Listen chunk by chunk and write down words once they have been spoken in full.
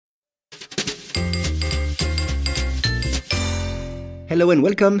Hello and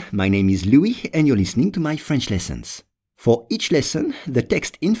welcome. My name is Louis and you're listening to my French lessons. For each lesson, the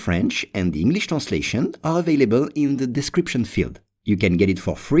text in French and the English translation are available in the description field. You can get it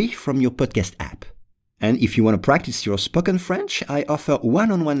for free from your podcast app. And if you want to practice your spoken French, I offer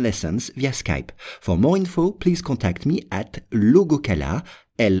one-on-one lessons via Skype. For more info, please contact me at logokala,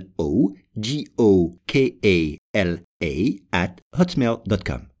 Logokala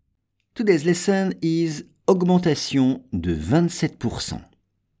 @hotmail.com. Today's lesson is augmentation de 27%.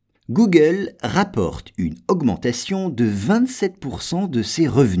 Google rapporte une augmentation de 27% de ses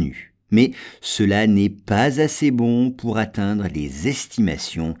revenus. Mais cela n'est pas assez bon pour atteindre les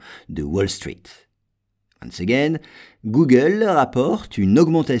estimations de Wall Street. Once again, Google rapporte une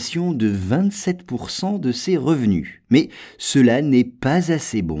augmentation de 27% de ses revenus. Mais cela n'est pas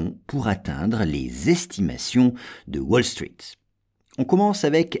assez bon pour atteindre les estimations de Wall Street. On commence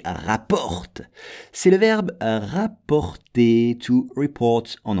avec rapporte. C'est le verbe rapporter, to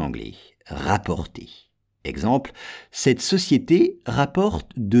report en anglais. Rapporter. Exemple, cette société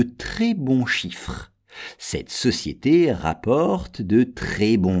rapporte de très bons chiffres. Cette société rapporte de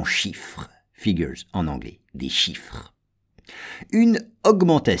très bons chiffres. Figures en anglais, des chiffres. Une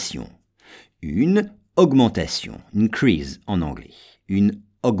augmentation. Une augmentation. Increase en anglais. Une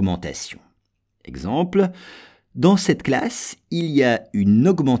augmentation. Exemple, dans cette classe, il y a une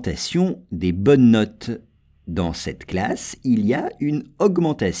augmentation des bonnes notes. Dans cette classe, il y a une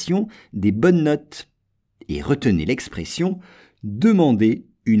augmentation des bonnes notes. Et retenez l'expression « demander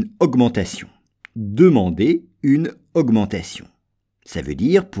une augmentation ». Demander une augmentation. Ça veut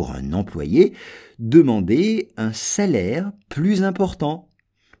dire, pour un employé, demander un salaire plus important,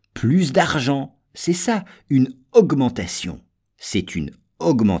 plus d'argent. C'est ça, une augmentation. C'est une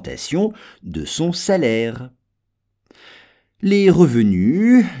augmentation de son salaire. Les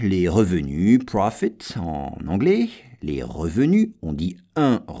revenus, profit en anglais, les revenus, on dit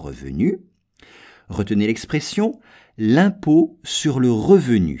un revenu. Retenez l'expression l'impôt sur le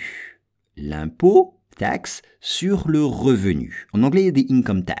revenu. L'impôt, tax, sur le revenu. En anglais, the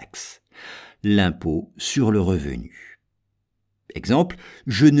income tax. L'impôt sur le revenu. Exemple,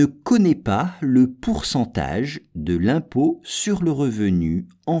 je ne connais pas le pourcentage de l'impôt sur le revenu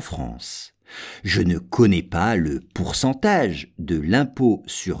en France. Je ne connais pas le pourcentage de l'impôt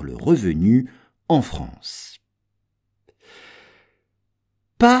sur le revenu en France.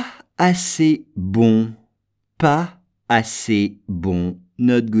 Pas assez bon, pas assez bon,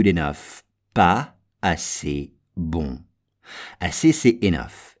 not good enough, pas assez bon. Assez c'est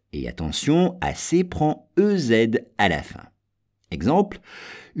enough, et attention, assez prend EZ à la fin. Exemple,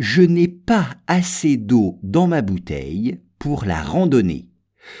 je n'ai pas assez d'eau dans ma bouteille pour la randonnée.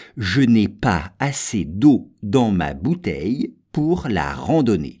 Je n'ai pas assez d'eau dans ma bouteille pour la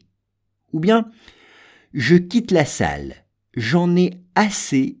randonnée. Ou bien, je quitte la salle. J'en ai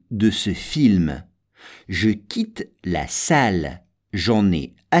assez de ce film. Je quitte la salle. J'en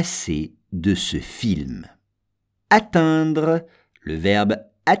ai assez de ce film. Atteindre, le verbe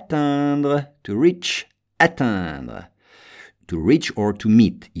atteindre, to reach, atteindre. To reach or to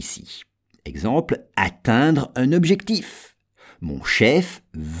meet ici. Exemple, atteindre un objectif. Mon chef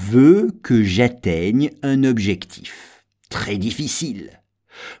veut que j'atteigne un objectif. Très difficile.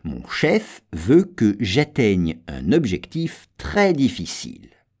 Mon chef veut que j'atteigne un objectif très difficile.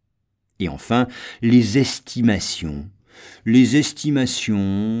 Et enfin, les estimations. Les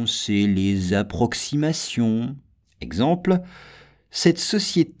estimations, c'est les approximations. Exemple, cette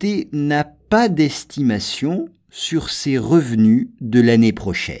société n'a pas d'estimation sur ses revenus de l'année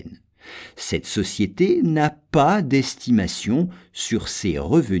prochaine. Cette société n'a pas d'estimation sur ses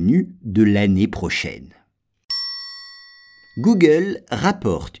revenus de l'année prochaine. Google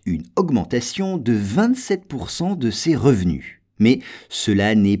rapporte une augmentation de 27% de ses revenus, mais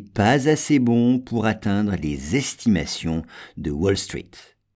cela n'est pas assez bon pour atteindre les estimations de Wall Street.